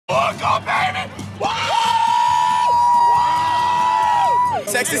Hook 'em, baby! Woo!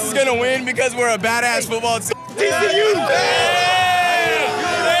 Texas is gonna win because we're a badass football team. TCU!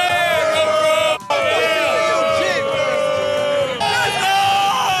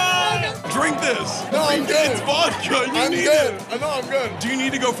 Drink this. No, I'm good. It's vodka. I'm good. I know I'm good. Do you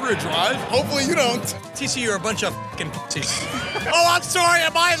need to go for a drive? Hopefully you don't. TCU are a bunch of fucking pussies. Oh, I'm sorry,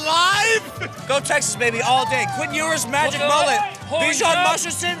 am I live? Go Texas, baby, all day. Quinn Ewers, Magic Mullet. Bijan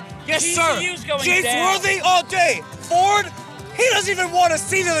Musherson, yes, sir. James Worthy, all day. Ford, he doesn't even want to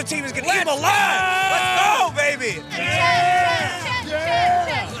see the other team is going to keep him alive. Let's go, baby.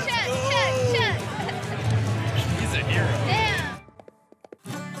 He's a hero.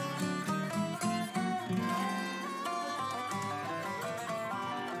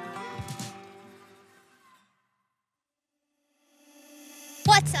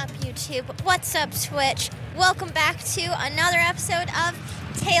 What's up, YouTube? What's up, Twitch? Welcome back to another episode of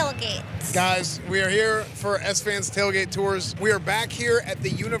Tailgate. Guys, we are here for Esfand's Tailgate Tours. We are back here at the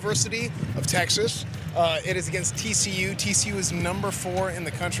University of Texas. It is against TCU. TCU is number 4 in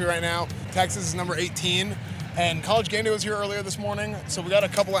the country right now. Texas is number 18. And College Game Day was here earlier this morning, so we got a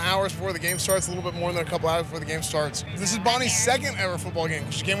couple of hours before the game starts, a little bit more than a couple hours before the game starts. This is Bonnie's second ever football game.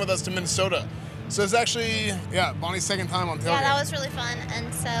 She came with us to Minnesota. So it's actually, yeah, Bonnie's second time on Tailgate. Yeah, that was really fun,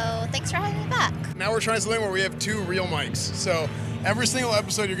 and so thanks for having me back. Now we're trying something where we have 2 real mics. So every single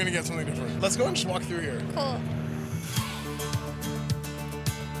episode you're gonna get something different. Let's go and just walk through here. Cool.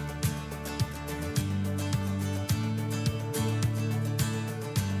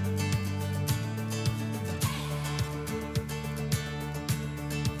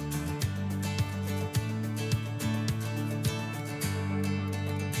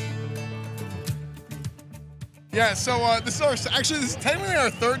 Yeah, so this is technically our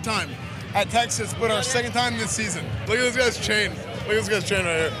 3rd time at Texas, but our 2nd time this season. Look at this guy's chain. Look at this guy's chain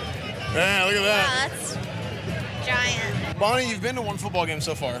right here. Yeah, look at that. Yeah, that's giant. Bonnie, you've been to 1 football game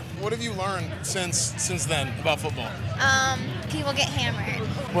so far. What have you learned since then about football? People get hammered.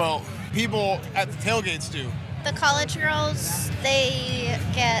 Well, people at the tailgates do. The college girls, they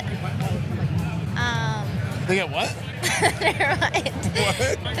get, They get what? Never mind.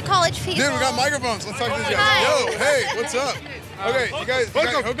 What? The college people. Dude, we got microphones. Let's talk to these guys. Hi. Yo, hey, what's up? Okay, you guys, hook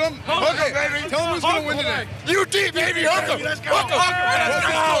 'em, baby. Tell them who's gonna win today. UT, baby, hook 'em. Let's go.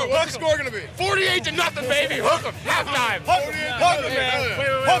 What's the score gonna be? 48-0, baby, hook 'em. Halftime. Hook 'em,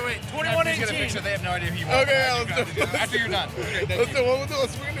 man. Wait. 21-18. They have no idea who you want. Okay, yeah, let's do it. After you're done. Okay, Let's do it.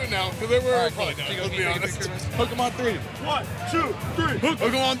 We can do it now, because they were probably done. Let's be honest. Hook 'em on 3. 1, 2, 3. Hook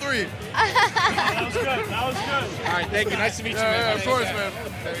 'em on 3. That was good. All right, thank you. Nice to meet you, man. Yeah, of course, man.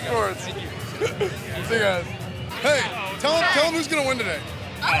 Of course. See you guys. Hey, tell them who's gonna win today.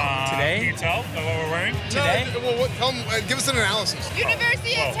 Today? Can you tell by what we're wearing? Today? Well, tell them. Give us an analysis.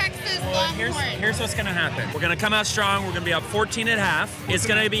 University of Texas Longhorns. Here's what's going to happen. We're going to come out strong. We're going to be up 14 at half. It's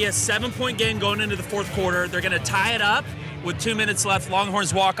going to be a 7-point game going into the 4th quarter. They're going to tie it up with 2 minutes left.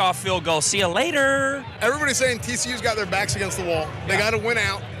 Longhorns walk-off field goal. See you later. Everybody's saying TCU's got their backs against the wall. They got to win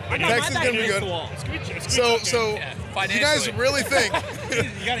out. Texas is going to be good. So you guys really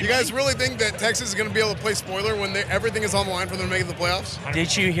think that Texas is going to be able to play spoiler when everything is on the line for them to make it to the playoffs?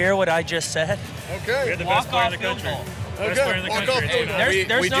 Did you hear what I just said? Okay. We're the best player in the country. Okay.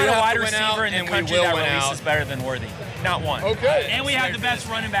 There's not a wide receiver in the country that releases better than Worthy. Not one. Okay. And we have the best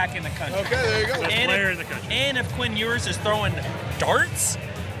running back in the country. Okay, there you go. Best player in the country. And if Quinn Ewers is throwing darts,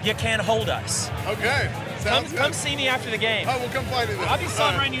 you can't hold us. Okay. Come see me after the game. We'll come fight you then. I'll be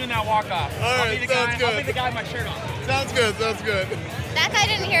celebrating you in that walk-off. I'll be the guy with my shirt on. Sounds good. That guy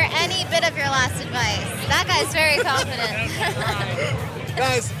didn't hear any bit of your last advice. That guy's very confident.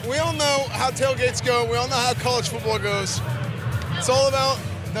 Guys, we all know how tailgates go. We all know how college football goes. It's all about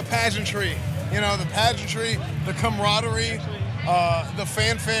the pageantry. You know, the pageantry, the camaraderie, the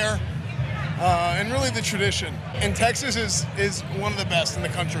fanfare, and really the tradition. And Texas is one of the best in the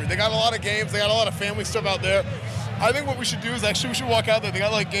country. They got a lot of games. They got a lot of family stuff out there. I think what we should do is we should walk out there. They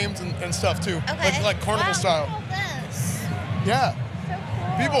got like games and stuff too, Okay. like carnival style. Look at this. Yeah. So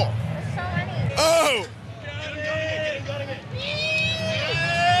cool. People. There's so many. Oh.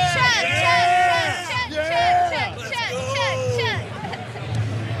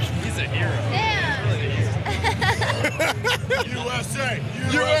 He's a hero. Damn. USA.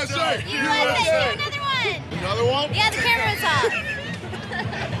 USA. Do another one. Another one? Yeah, the camera's off.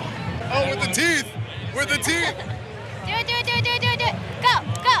 Oh, with the teeth. With the teeth. Do it. Go.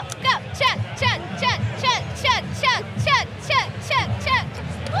 Check.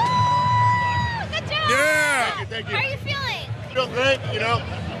 Woo! Good job. Yeah. Thank you. How are you feeling? Feel great, you know.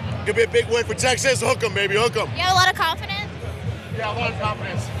 Gonna be a big win for Texas. Hook 'em, baby, hook 'em. You have a lot of confidence? Yeah, a lot of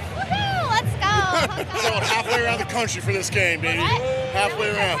confidence. Traveled halfway around the country for this game, baby. Halfway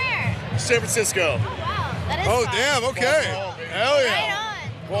around. Where? San Francisco. Oh, wow. That is Oh, fun. damn, okay. Hell yeah. Right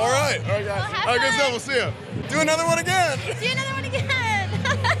on. Well, all right. All right, guys. Well, have All right, good fun. stuff. We'll see you. Do another one again. Do another one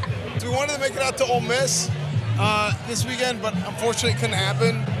again. So we wanted to make it out to Ole Miss this weekend, but unfortunately it couldn't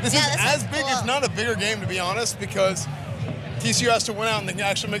happen. This Yeah, is this as is big. cool. It's not a bigger game, to be honest, because TCU has to win out and they can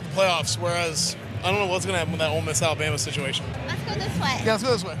actually make the playoffs, whereas I don't know what's going to happen with that Ole Miss-Alabama situation. Let's go this way. Yeah, let's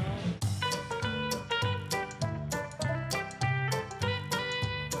go this way.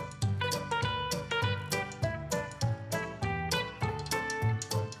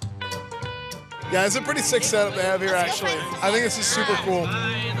 Yeah, it's a pretty sick setup they have here, actually. I think this is super cool.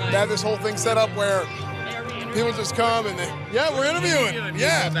 They have this whole thing set up where people just come and we're interviewing.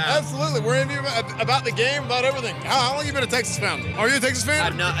 Yeah, absolutely. We're interviewing about the game, about everything. How long have you been a Texas fan? Are you a Texas fan?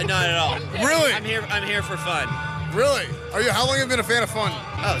 I'm not at all. Really? I'm here for fun. Really? How long have you been a fan of fun?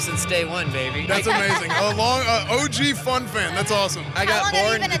 Oh, since day one, baby. That's amazing. A long OG fun fan. That's awesome. I How long got have you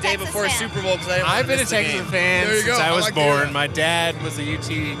born been the a day Texas before fan? Super Bowl because I've been a Texas fan There you since go. I was like to hear born. that. My dad was a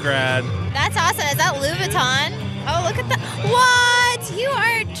UT grad. That's awesome. Is that Louis Vuitton? Oh, look at that. What? You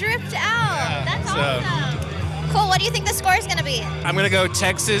are dripped out. That's awesome. Cool. What do you think the score is going to be? I'm going to go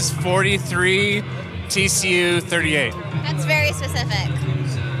Texas 43, TCU 38. That's very specific.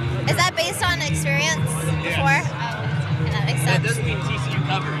 Is that based on experience before? Oh, that makes That sense. doesn't mean TCU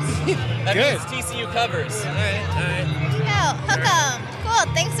covers. That means TCU covers. All right. There you go. Hook 'em.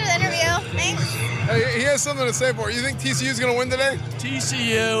 Cool. Thanks for the interview. Thanks. Hey, he has something to say for you. You think TCU is going to win today?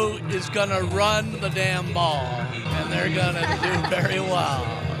 TCU is going to run the damn ball, and they're going to do very well.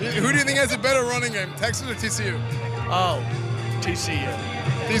 Who do you think has a better running game, Texas or TCU? Oh, TCU.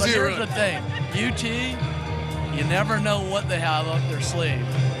 But TCU, here's really? the thing. UT, you never know what they have up their sleeve.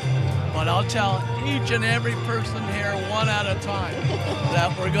 But I'll tell each and every person here one at a time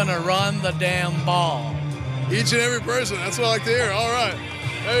that we're going to run the damn ball. Each and every person. That's what I like to hear. All right.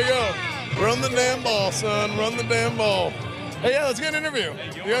 There you go. Run the damn ball, son. Run the damn ball. Hey, yeah, let's get an interview.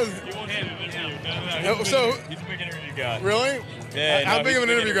 You guys, so, He's a big interview guy. really? Yeah. How big of an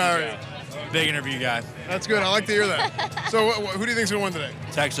interview guy are you? Big interview guy. That's good. I like to hear that. So, who do you think's going to win today?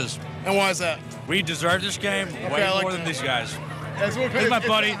 Texas. And why is that? We deserve this game way I like more that. than these guys. That's what, He's my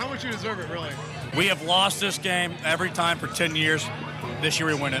buddy. How much you deserve it, really? We have lost this game every time for 10 years. This year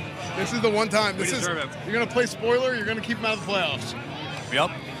we win it. This is the one time. We deserve it. You're going to play spoiler. You're going to keep them out of the playoffs.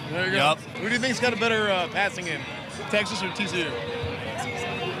 Yep. There you go. Yep. Who do you think's got a better passing game, Texas or TCU?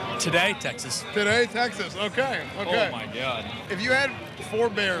 Today, Texas. Today, Texas. Okay. Okay. Oh my God. If you had 4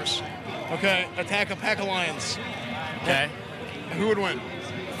 Bears, attack a pack of Lions, Okay. who would win?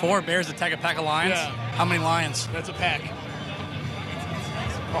 4 Bears attack a pack of lions. Yeah. How many lions? That's a pack.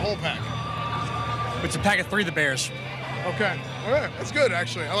 A whole pack. It's a pack of 3. The Bears. Okay. All right. That's good,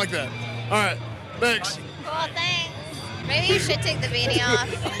 actually. I like that. All right. Thanks. Cool. Thanks. Maybe you should take the beanie off.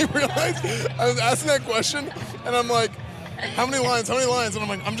 I realized I was asking that question, and I'm like, how many lions? How many lions? And I'm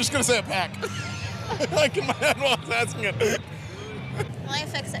like, I'm just going to say a pack. Like in my head while I was asking it. Let me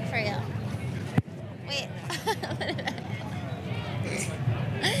fix it for you. Wait.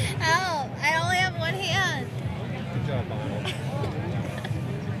 Help. I only have one hand. Good job, Bonnie.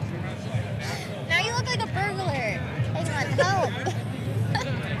 Now you look like a burglar. Hang on, help.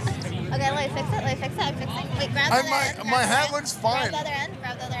 Okay, let me fix it. Let me fix it. I'm fixing. Wait, grab the other end. Grab My the hat end. looks fine. Grab the other end.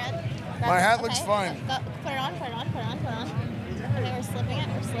 Grab the other end. Grab My it. hat looks Okay, fine. Go, put it on. Put it on. Put it on. Put it on. Okay, we're slipping it.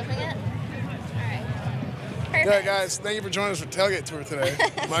 We're slipping it. All right. Perfect. Yeah, guys, thank you for joining us for Tailgate Tour today.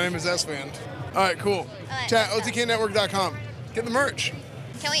 My name is Esfand. All right, cool. right, Chat, let's go. OTKnetwork.com. Get the merch.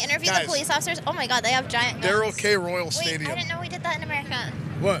 Can we interview Guys. the police officers? Oh my God, they have giant guns. Darrell K. Royal Wait, Stadium. I didn't know we did that in America.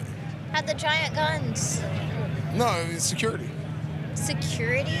 What? Had the giant guns. No, it's security.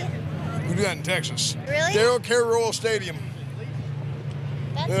 Security? We do that in Texas. Really? Darrell K. Royal Stadium.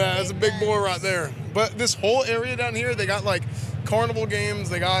 That's Yeah, that's a big boy guns. right there. But this whole area down here, they got like carnival games.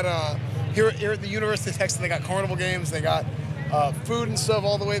 They got here at the University of Texas, they got carnival games. They got food and stuff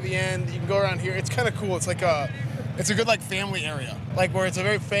all the way to the end. You can go around here. It's kind of cool. It's like it's a good like family area, like where it's a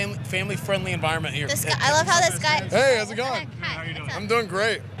very family friendly environment here. This guy, I love how this guy. Hey, how's it going? Hi. How you doing? I'm doing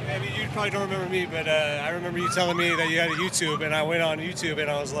great. I mean, you probably don't remember me, but I remember you telling me that you had a YouTube, and I went on YouTube, and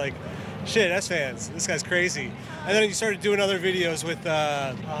I was like, shit, Esfand, this guy's crazy. And then you started doing other videos with,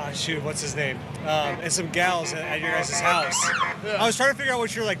 what's his name? And some gals at your guys' house. I was trying to figure out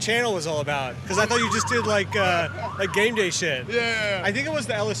what your like channel was all about, because I thought you just did like game day shit. Yeah. I think it was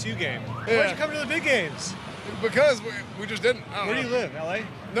the LSU game. Yeah. Why'd you come to the big games? Because we just didn't. Where do you live, LA?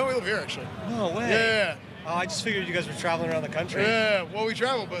 No, we live here actually. No way. Yeah. Oh, I just figured you guys were traveling around the country. Yeah. Well, we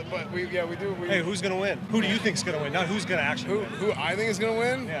travel, but we do. Hey, who's gonna win? Who do you think's gonna win? Not who's gonna actually win. Who I think is gonna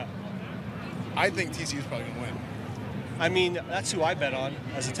win? Yeah. I think TCU's probably going to win. I mean, that's who I bet on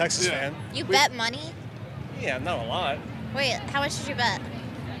as a Texas fan. You bet money? Yeah, not a lot. Wait, how much did you bet?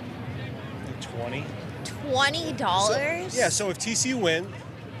 20. $20? So if TCU win,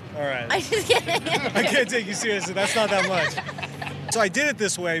 all right. I'm just kidding. I can't take you seriously. That's not that much. So I did it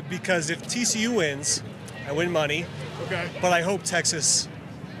this way because if TCU wins, I win money. Okay. But I hope Texas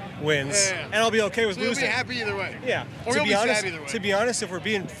wins, and I'll be okay with so losing. You'll be happy either way. Yeah. Or you'll be sad either way. To be honest, if we're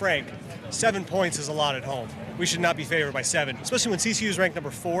being frank, 7 points is a lot at home. We should not be favored by 7, especially when TCU is ranked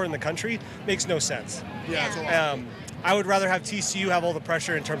number 4 in the country. Makes no sense. Yeah, it's a lot. I would rather have TCU have all the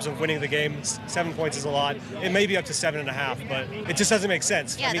pressure in terms of winning the game. 7 points is a lot. It may be up to 7.5, but it just doesn't make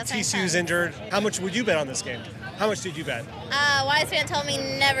sense. Yeah, I mean, TCU's injured. How much would you bet on this game? How much did you bet? Wise fan told me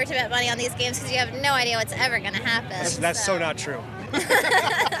never to bet money on these games because you have no idea what's ever going to happen. That's so not true.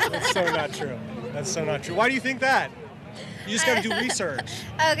 That's so not true. That's so not true. Why do you think that? You just got to do research.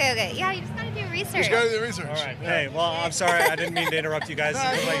 Okay. Yeah, you just got to do research. You just got to do research. All right. Hey, well, I'm sorry. I didn't mean to interrupt you guys.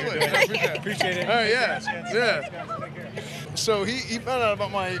 Appreciate it. All right, yeah. So he found out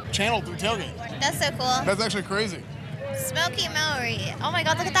about my channel through Tailgate. That's so cool. That's actually crazy. Smoky Mallory. Oh my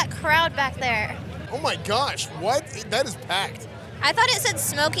God, look at that crowd back there. Oh my gosh, what? That is packed. I thought it said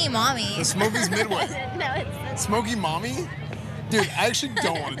Smoky Mommy. The Smoky's Midway. No, it said Smoky Mommy? Dude, I actually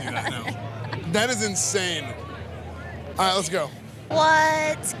don't want to do that now. That is insane. All right, let's go.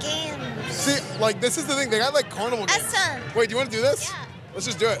 What game? See, like, this is the thing. They got, like, carnival games. Esfand. Wait, do you want to do this? Yeah. Let's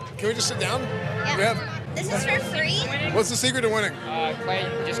just do it. Can we just sit down? Yeah. This is for free? What's the secret to winning?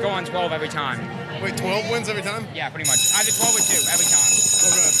 Just go on 12 every time. Wait, 12 wins every time? Yeah, pretty much. Either 12 or 2 every time.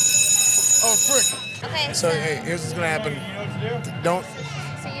 Okay. Oh, frick. Okay. So, hey, here's what's going to happen. Don't.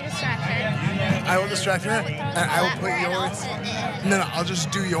 So you distract her. I will distract her, and I will put yours. No, I'll just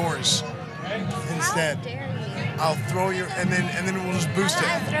do yours instead. How dare you? I'll throw your, and then we'll just boost How it.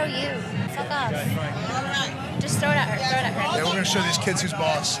 about I throw you? Fuck off. Just throw it at her. Throw it at her. Yeah, we're going to show these kids who's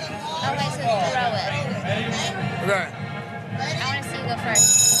boss. Okay, so throw it. Okay. I want to see you go first.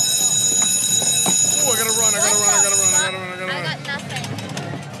 Oh, I gotta run. I got nothing.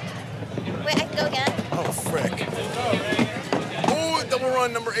 Wait, I can go again? Oh, frick. Oh, double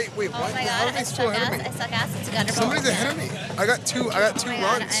run, number 8. Wait, Oh what? my How God, are they still ahead of me? I suck ass. It's a gutter ball. Somebody's ahead of me. I got two Oh my God,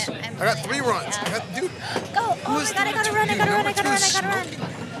 runs. I got 3 runs. Yeah. Dude. Go. Oh my God, I gotta run. Another run. Oh my God.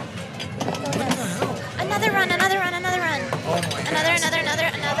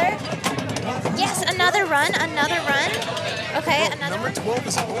 Another. Yes, another run. Okay, another Number 12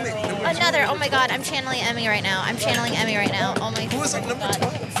 is only. Another. Oh my God, I'm channeling Emmy right now. Oh my. Who is on number 12? No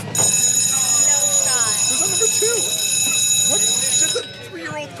Who's on number 2? What? Just a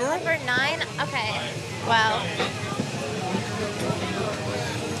 3-year-old girl? shot. Number 9. Okay. Wow.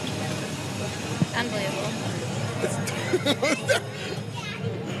 Unbelievable.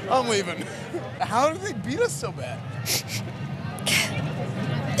 I'm leaving. How did they beat us so bad?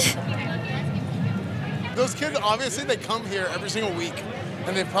 Those kids, obviously, they come here every single week,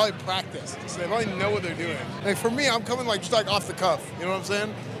 and they probably practice, so they probably know what they're doing. Like, for me, I'm coming just off the cuff. You know what I'm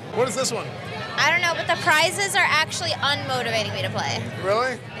saying? What is this one? I don't know, but the prizes are actually unmotivating me to play.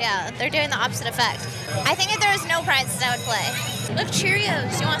 Really? Yeah, they're doing the opposite effect. I think if there was no prizes, I would play. Look,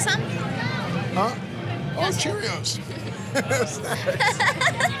 Cheerios. You want some? Huh? Oh, Cheerios.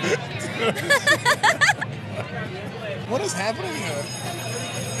 What is happening here?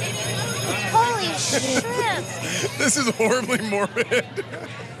 Holy shrimp. This is horribly morbid.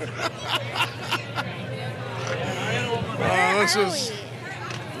 Let's just...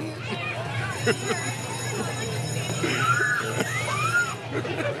 Dang,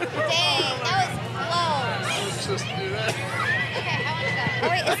 that was close. Let's just do that. Okay, I want to go. Oh,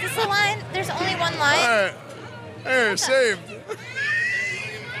 wait, is this the line? There's only one line? All right. Here, saved.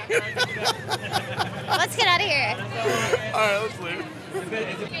 Let's get out of here. All right, let's leave.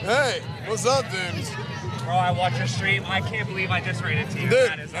 Hey, what's up, dude? Bro, I watch your stream. I can't believe I just ran into you.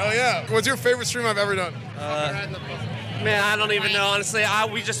 Dude, oh yeah. What's your favorite stream I've ever done? Man, I don't even know, honestly.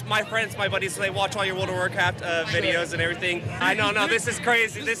 My friends, my buddies, they watch all your World of Warcraft videos and everything. I know, no, this is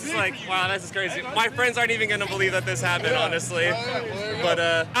crazy. This is like, wow, this is crazy. My friends aren't even gonna believe that this happened, honestly. But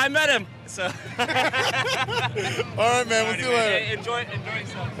I met him, so. All right, man, we'll see you later. Hey, enjoy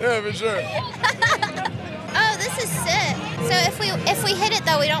yourself. Yeah, for sure. Oh, this is sick. So if we hit it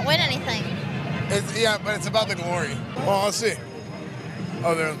though, we don't win anything. Yeah, but it's about the glory. Well, let's see.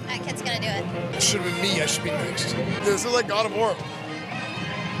 Oh, there. That kid's gonna do it. It should have been me. I should be next. This is like God of War.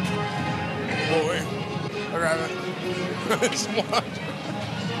 Oh, wait. I grab it. Just watch.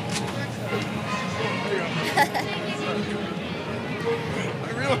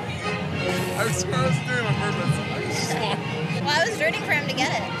 I swear I was doing it on purpose. I just watched. Well, I was rooting for him to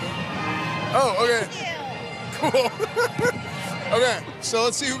get it. Oh, okay. Cool. Okay, so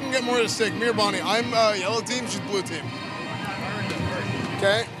let's see who can get more of the stick, me or Bonnie. I'm yellow team, she's blue team.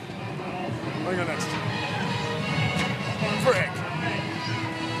 Okay. Let me go next. Frick.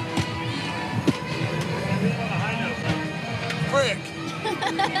 Frick.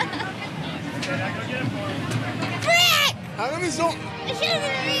 Frick! How come he's so...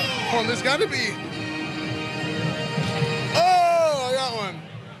 Hold on, there's gotta be... Oh, I got one.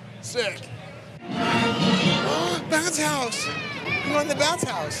 Sick. Bounce house. You want the bounce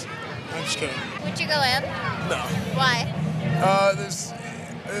house? I'm just kidding. Would you go in? No. Why?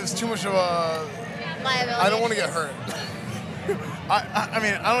 There's too much of a... Liability. I don't want to get hurt. I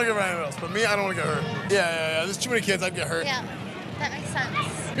mean, I don't get hurt anyone else, but me, I don't want to get hurt. Yeah. There's too many kids, I'd get hurt. Yeah, that makes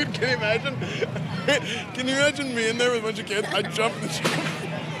sense. Dude, can you imagine? Can you imagine me in there with a bunch of kids? I'd jump in the shit. Do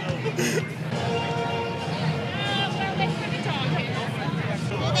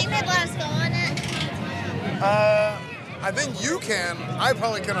you think they'd let us go on it? I think you can. I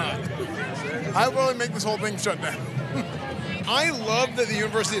probably cannot. I'd probably make this whole thing shut down. I love that the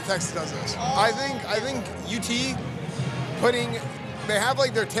University of Texas does this. I think UT they have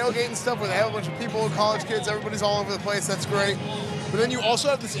like their tailgate and stuff where they have a bunch of people, college kids, everybody's all over the place. That's great. But then you also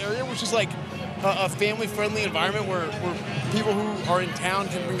have this area which is like a family-friendly environment where people who are in town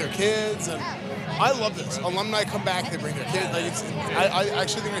can bring their kids, and I love this. Alumni come back, they bring their kids. Like I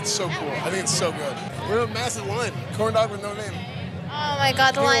actually think it's so cool. I think it's so good. We're in a massive line. Corn dog with no name. Oh my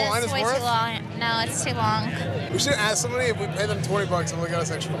God, the line is way worth? too long. No, it's too long. We should ask somebody if we pay them $20 if they got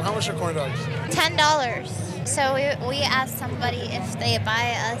us extra. How much are corn dogs? $10. So we asked somebody if they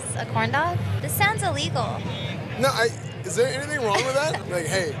buy us a corn dog. This sounds illegal. No, is there anything wrong with that? Like,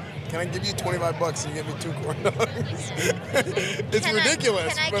 hey, can I give you $25 and you give me 2 corn dogs? It's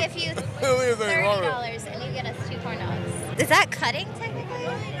ridiculous. Can I give you $30 and you get us 2 corn dogs? Is that cutting technically?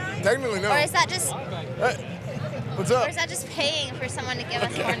 Technically, no. Or is that just... What's up? Or is that just paying for someone to give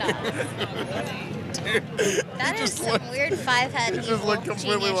us corn dogs? Dude, that is some weird 5-head It just looked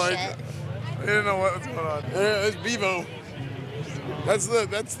completely like... shit. I didn't know what was going on. It's Bevo. That's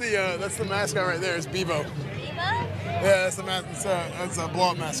the mascot right there. It's Bevo. Bevo? Yeah, that's a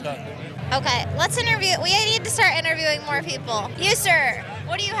blow-up mascot. Okay, let's interview. We need to start interviewing more people. You, sir,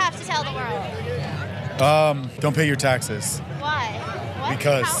 what do you have to tell the world? Don't pay your taxes. Why? What?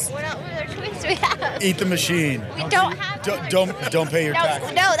 Because What other choice do we have? eat the machine. We don't have. Don't pay your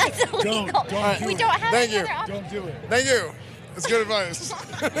taxes. No, that's illegal. We don't have. Thank you. Don't do it. Thank you. That's good advice.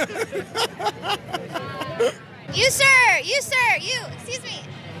 You, sir. Excuse me.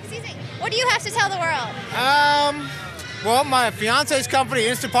 What do you have to tell the world? Well, my fiance's company,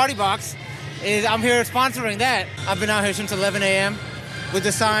 Instant Party Box, I'm here sponsoring that. I've been out here since 11 a.m. with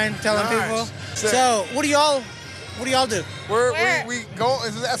the sign telling people. So, what do y'all do? We go.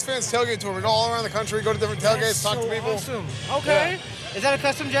 This is Esfand's Tailgate Tour. We go all around the country, go to different tailgates, talk to people. Awesome. Okay. Yeah. Is that a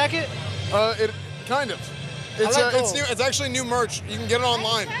custom jacket? It kind of. It's new. It's actually new merch. You can get it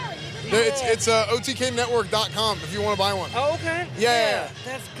online. It's otknetwork.com if you want to buy one. Oh, okay. Yeah.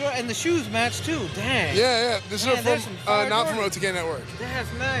 That's good. And the shoes match too. Dang. Yeah. This is not from OTK Network.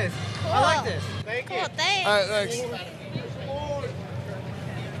 That's nice. Cool. I like this. Thank you. Cool, thanks. All right, thanks.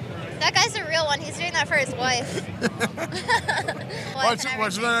 That guy's a real one. He's doing that for his wife. Watch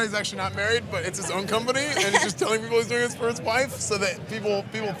that. He's actually not married, but it's his own company, and he's just telling people he's doing this for his wife, so that people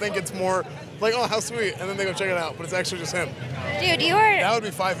think it's more like, oh, how sweet, and then they go check it out, but it's actually just him. Dude, you are. That would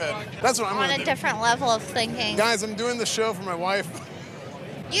be 5-head. That's what I'm on gonna a do. different level of thinking. Guys, I'm doing the show for my wife.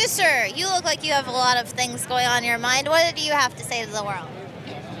 You, sir, you look like you have a lot of things going on in your mind. What do you have to say to the world?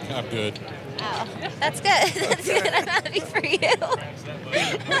 I'm good. Oh, that's good. That's good. I'm happy for you. What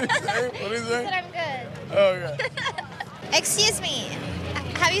do you say? I'm good. Oh, yeah. Excuse me.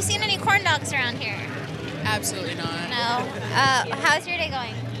 Have you seen any corn dogs around here? Absolutely not. No. How's your day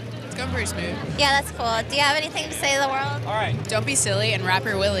going? It's going pretty smooth. Yeah, that's cool. Do you have anything to say to the world? All right. Don't be silly and wrap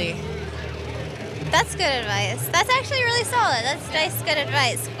your willy. That's good advice. That's actually really solid. That's nice, good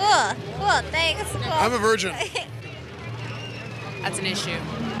advice. Cool. Thanks. Cool. I'm a virgin. That's an issue.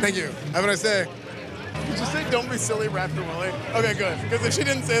 Thank you. Have a nice day. Did you say don't be silly, wrap your willy? Okay, good. Because if she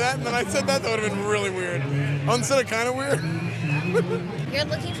didn't say that and then I said that, that would have been really weird. Instead of kind of weird. You're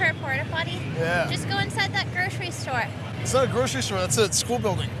looking for a porta potty? Yeah. Just go inside that grocery store. It's not a grocery store. That's a school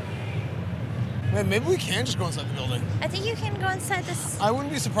building. Man, maybe we can just go inside the building. I think you can go inside this. I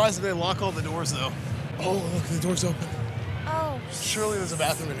wouldn't be surprised if they lock all the doors, though. Oh, look, the door's open. Oh. Surely there's a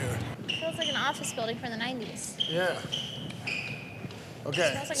bathroom in here. Feels like an office building from the 90s. Yeah.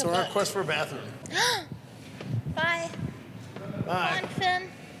 Okay, Like so we're on a quest for a bathroom. Bye. Bye. Come on, Finn.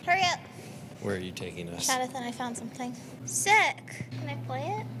 Hurry up. Where are you taking us? Jonathan, I found something. Sick. Can I play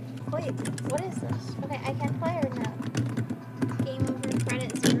it? Wait, what is this? Okay, I can play or no? Game over,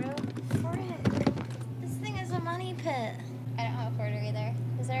 credit 0. Frick. This thing is a money pit. I don't have a quarter either.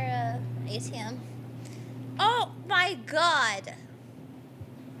 Is there a ATM? Oh my god!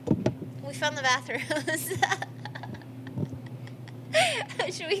 We found the bathrooms.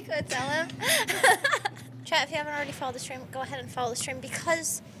 Should we go tell him? Chat, if you haven't already followed the stream, go ahead and follow the stream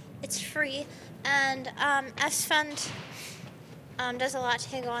because it's free. And Esfand does a lot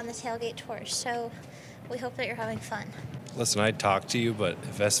to go on the tailgate tour, so we hope that you're having fun. Listen, I'd talk to you, but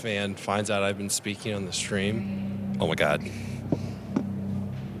if Esfand finds out I've been speaking on the stream, oh my God.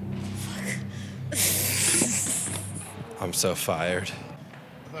 I'm so fired.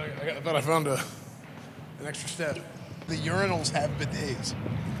 I thought I found an extra step. The urinals have bidets.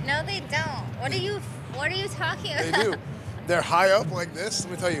 No, they don't. What are you talking about? They do. They're high up like this.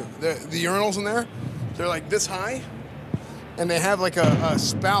 Let me tell you, the urinals in there, they're like this high, and they have like a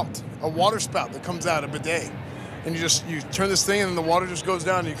spout, a water spout that comes out, a bidet, and you turn this thing, and then the water just goes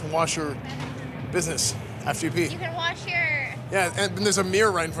down, and you can wash your business after you pee. You can wash your... Yeah, and there's a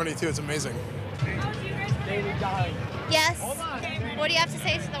mirror right in front of you too. It's amazing. Yes. What do you have to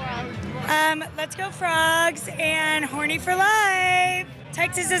say to the world? Let's go Frogs and horny for life.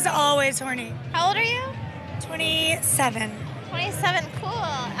 Texas is always horny. How old are you? 27. 27, cool.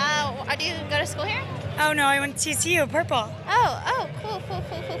 Do you go to school here? Oh no, I went to TCU, purple. Oh, cool.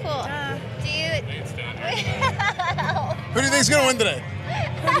 Do you... Who do you think's gonna win today?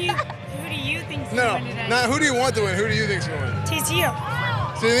 Who do you think's gonna win today? Not who do you want to win? Who do you think's gonna win? TCU.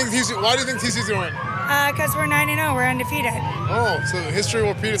 So you think TCU? Why do you think TCU's gonna win? Because we're 9-0, we're undefeated. Oh, so history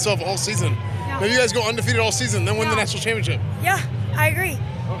will repeat itself all season. Yeah. Maybe you guys go undefeated all season, then win the national championship. Yeah, I agree.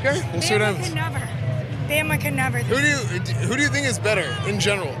 Okay, we'll see what happens. Bama could never. Who do you think is better in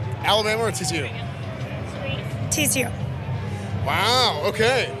general, Alabama or TCU? TCU. Wow.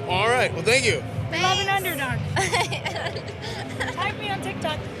 Okay. All right. Well, thank you. We love an underdog. Tag me on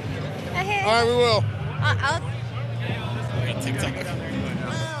TikTok. Okay. All right, we will. I'll... TikTok.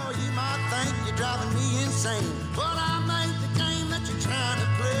 Well, you might think you're driving me insane, but I made the game that you're trying to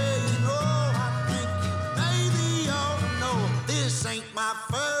play. You know, I think you maybe ought to know this ain't my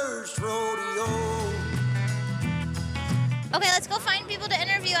first rodeo. Okay, let's go find people to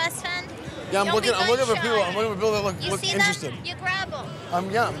interview, Esfand. Yeah, I'm looking for people. I'm looking for people that look see interested. Them, you grab them. I'm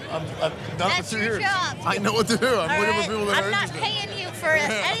done That's for 2 your years. job. I know what to do. I'm looking for people that are I'm not interested. paying you for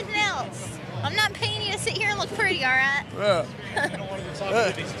anything else. I'm not paying you to sit here and look pretty, all right? Yeah. Talk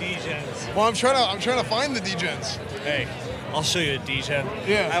to these D-gens. Well, I'm trying to find the D-gens. Hey, I'll show you a D-gen.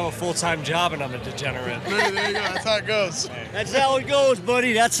 Yeah. I have a full-time job and I'm a degenerate. There you go. That's how it goes. That's how it goes,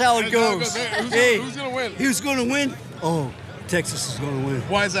 buddy. That's how it goes. Hey, who's gonna win? Who's gonna win? Oh, Texas is gonna win.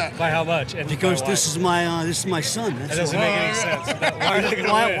 Why is that? By how much? And because this is my son. That's that doesn't make any sense. Why are they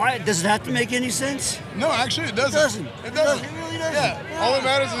gonna win? Why does it have to make any sense? No, actually, it doesn't. It doesn't. It really doesn't. Yeah. All that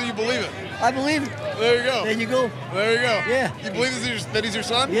matters is that you believe it. I believe it. There you go. There you go. There you go. Yeah. You believe that he's your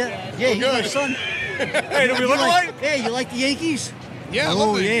son? Yeah. Yeah, Well, he's good. my son. Hey, do we look alike? Hey, you like the Yankees? Yeah, I oh,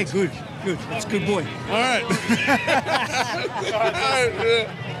 love the yeah, Yankees. good. That's a good boy. All right.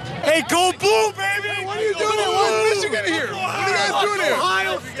 Hey, go blue, baby! What are you doing here? What's Michigan here? What are you guys doing here?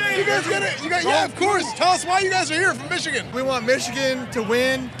 Ohio State. You guys get it? Yeah, of course. Tell us why you guys are here from Michigan. We want Michigan to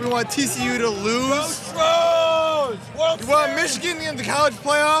win. We want TCU to lose. We want Michigan in the college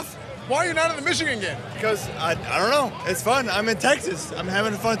playoff. Why are you not in the Michigan game? Because I don't know. It's fun. I'm in Texas. I'm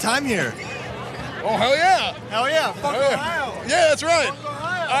having a fun time here. Oh, hell yeah. Hell yeah. Fuck Ohio. Yeah, that's right. Fuck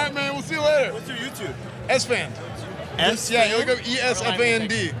Ohio. All right, man. We'll see you later. What's your YouTube? Esfand. Yeah, you look up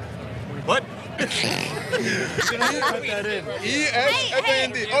ESFAND. What? ESFAND.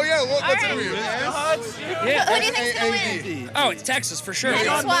 Oh, yeah, well, let's interview. Who do you think's gonna win? Oh, it's Texas for sure.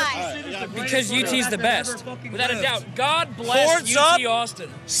 Tell us why. Because UT's the best, without a doubt. God bless Horns UT up. Austin.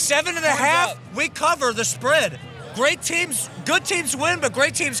 7.5. We cover the spread. Great teams, good teams win, but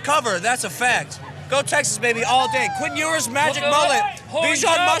great teams cover. That's a fact. Go Texas, baby, all day. Quinn Ewers, Magic Hold on. Mullet. Horns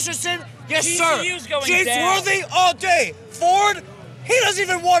Bijan up. Musherson, yes, TCU's sir. going James down. Worthy, all day. Ford, he doesn't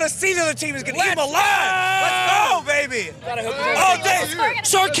even want to see the other team is going to eat him alive. Let's go, baby. All day.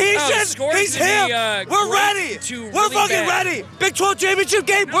 Sarkeesian, he's him. We're ready. We're fucking ready. Big 12 championship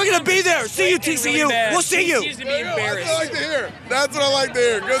game, we're going to be there. See you, TCU. We'll see you. TCU's going to be embarrassed. That's what I like to hear. That's what I like to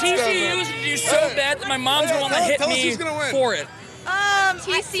hear. Good stuff, man. TCU's going to do so bad that my mom's going to want to hit tell us me who's gonna win. for it.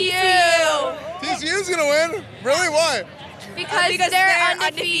 TCU. TCU's going to win? Really? Why? Because they're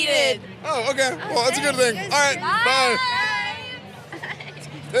undefeated. Oh, okay. Well, that's a good thing. All right. Bye.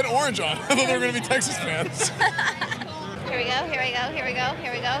 They had orange on. I thought they were going to be Texas fans. Here we go.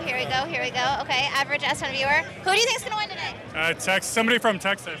 Okay, average Esfand viewer. Who do you think's gonna win today? Somebody from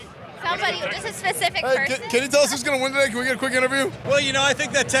Texas. Somebody, just a specific Hey, person. can you tell us who's going to win today? Can we get a quick interview? Well, you know, I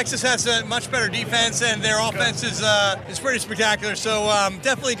think that Texas has a much better defense, and their offense is pretty spectacular. So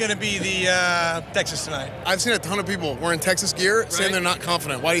definitely going to be the Texas tonight. I've seen a ton of people wearing Texas gear saying they're not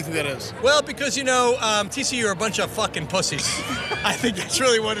confident. Why do you think that is? Well, because, you know, TCU are a bunch of fucking pussies. I think that's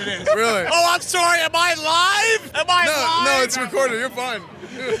really what it is. Really? Oh, I'm sorry. Am I live? Am I live? No, it's recorded. You're fine.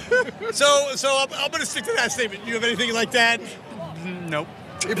 So I'm going to stick to that statement. Do you have anything like that? Nope.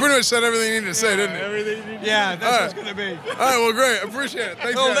 You pretty much said everything you needed to say, didn't you? Everything. Yeah, that's what it's going to be. All right, well, great. Appreciate it.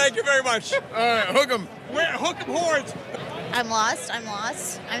 Thanks, Oh, thank you very much. All right, hook 'em. Hook 'em horns. I'm lost.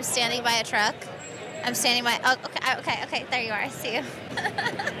 I'm standing by a truck. I'm standing by. Oh, okay. There you are. I see you.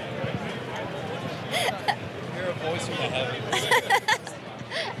 You're a voice from the heaven.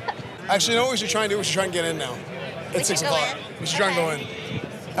 Actually, you know what we should try and do? We should try and get in now. It's 6 o'clock. We should try and go in.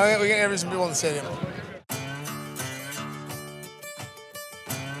 I mean, we can interview some people in the stadium.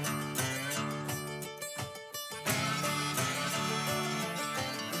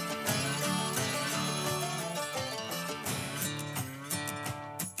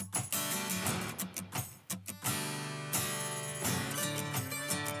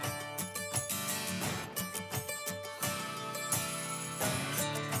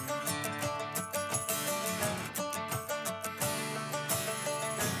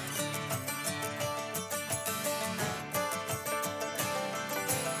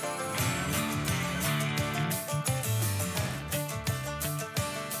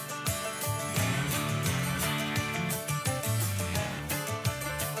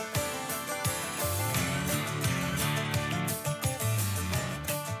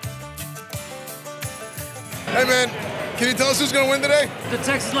 Hey, man, can you tell us who's going to win today? The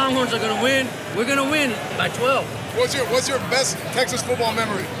Texas Longhorns are going to win. We're going to win by 12. What's your best Texas football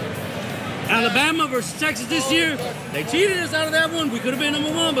memory? Alabama versus Texas this year. They cheated us out of that one. We could have been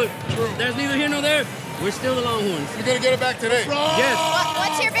 #1, but that's neither here nor there. We're still the Longhorns. You're going to get it back today? Yes.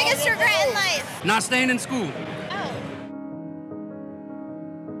 What's your biggest regret in life? Not staying in school.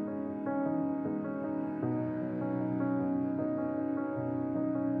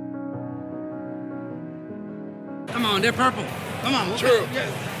 Come on, they're purple. Come on. True.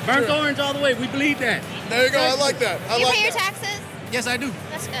 Burnt orange all the way. We believe that. There you go. I like that. You pay your taxes? Yes, I do.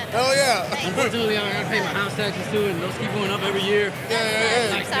 That's good. Hell yeah. Unfortunately, I gotta pay my house taxes too, and those keep going up every year.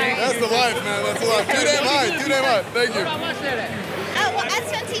 Yeah. Sorry. That's the life, man. That's the life. Too damn high. Too damn high. Thank you. How much that at? Oh, well,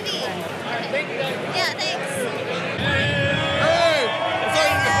 EsfandTV. Thank you, guys. Yeah, thanks.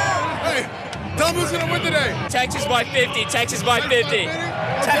 Hey, tell them who's going to win today. Texas by 50. Texas by 50.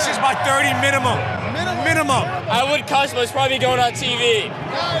 Texas by 30 minimum. Minimum. I would cuss, but it's probably going on TV.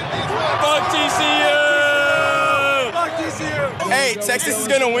 Fuck TCU! Fuck TCU. Hey, Texas is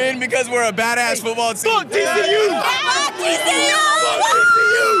gonna win because we're a badass football team. Fuck TCU! Fuck TCU!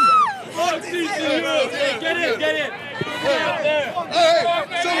 Fuck TCU! Get it! Hey,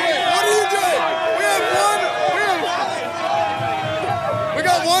 so wait, what are you doing? We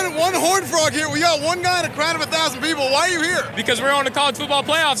got one horned frog here. We got one guy in a crowd of 1,000 people. Why are you here? Because we're on the college football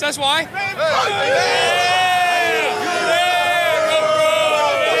playoffs, that's why.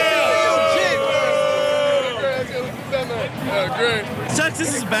 Great.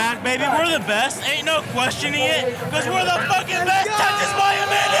 Texas is back, baby. We're the best. Ain't no questioning it. Because we're the fucking best. Texas by a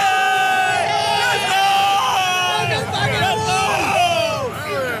minute! Let's go!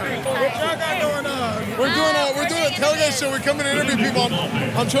 We're doing a tailgate show. We come in and interview people.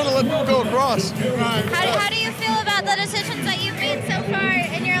 I'm trying to let people go across. How do you feel about the decisions that you've made so far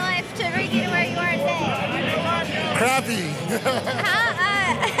in your life to bring you to where you are today? Crappy.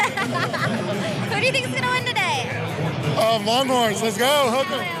 Who do you think is going to win today? Longhorns. Let's go. Hook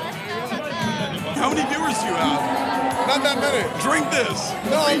 'em. How many viewers do you have? Not that many. Drink this.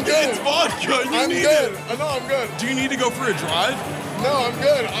 No, I'm good. It's vodka. I'm good. I know I'm good. Do you need to go for a drive? No, I'm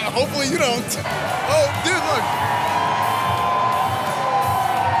good. Hopefully you don't. Oh, dude, look.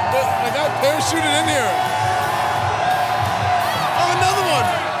 I got parachuted in here. Oh, another one.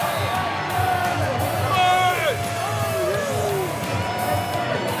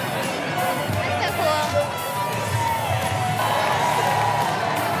 That's so cool.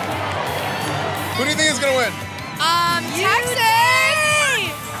 Who do you think is going to win? Texas!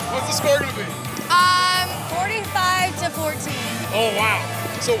 What's the score going to be? 45-14. Oh, wow.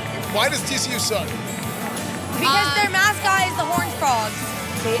 So why does TCU suck? Because their mascot is the Horned Frogs.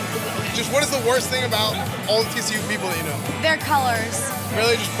 So just what is the worst thing about all the TCU people that you know? Their colors.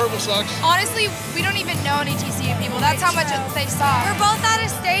 Really, just purple sucks? Honestly, we don't even know any TCU people. That's how much they suck. We're both out of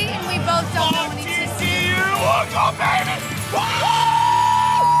state, and we both don't know any TCU. Look up, baby!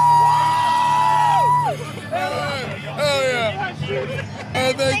 Hell yeah.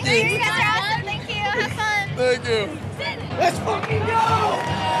 Hey, thank you. You guys are awesome. Thank you. Have fun. Thank you. Let's fucking go!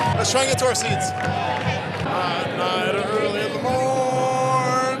 Let's try and get to our seats. At night or early in the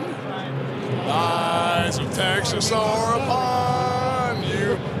morn, eyes of Texas are upon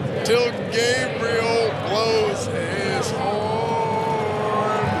you till Gabriel blows his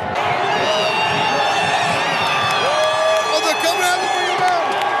horn. Oh, they're coming at me, bring them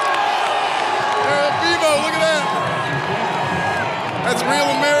down. Bevo, look at that. That's real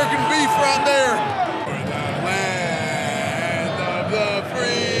American beef right there. For the land of the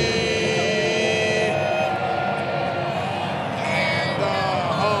free and the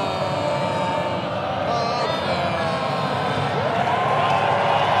home of love.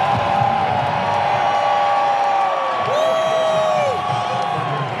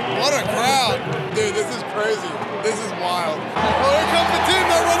 What a crowd. Dude, this is crazy. This is wild. Oh, here comes the team.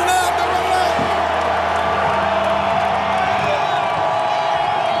 They're running out. They're running out.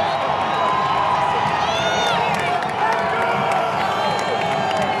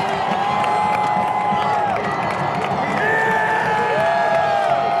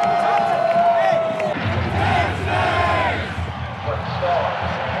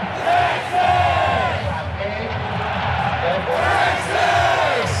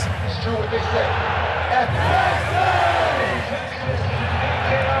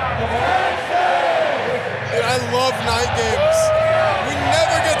 Dude, I love night games. We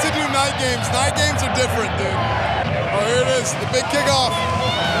never get to do night games. Night games are different, dude. Oh, here it is, the big kickoff.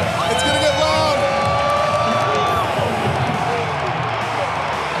 It's gonna get loud.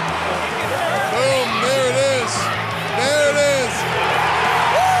 Boom, there it is. There it is.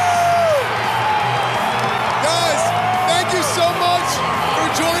 Woo! Guys, thank you so much for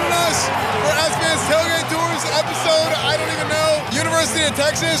joining us for Esfand's Tailgate Tours episode, I don't even know, University of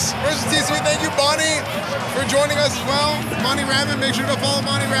Texas versus TCU. Thank you, Bonnie, for joining us as well. BonnieRabbit, make sure to follow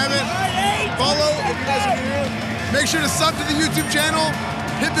BonnieRabbit. Follow if you guys are new. Make sure to sub to the YouTube channel,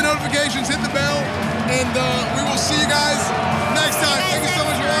 hit the notifications, hit the bell, and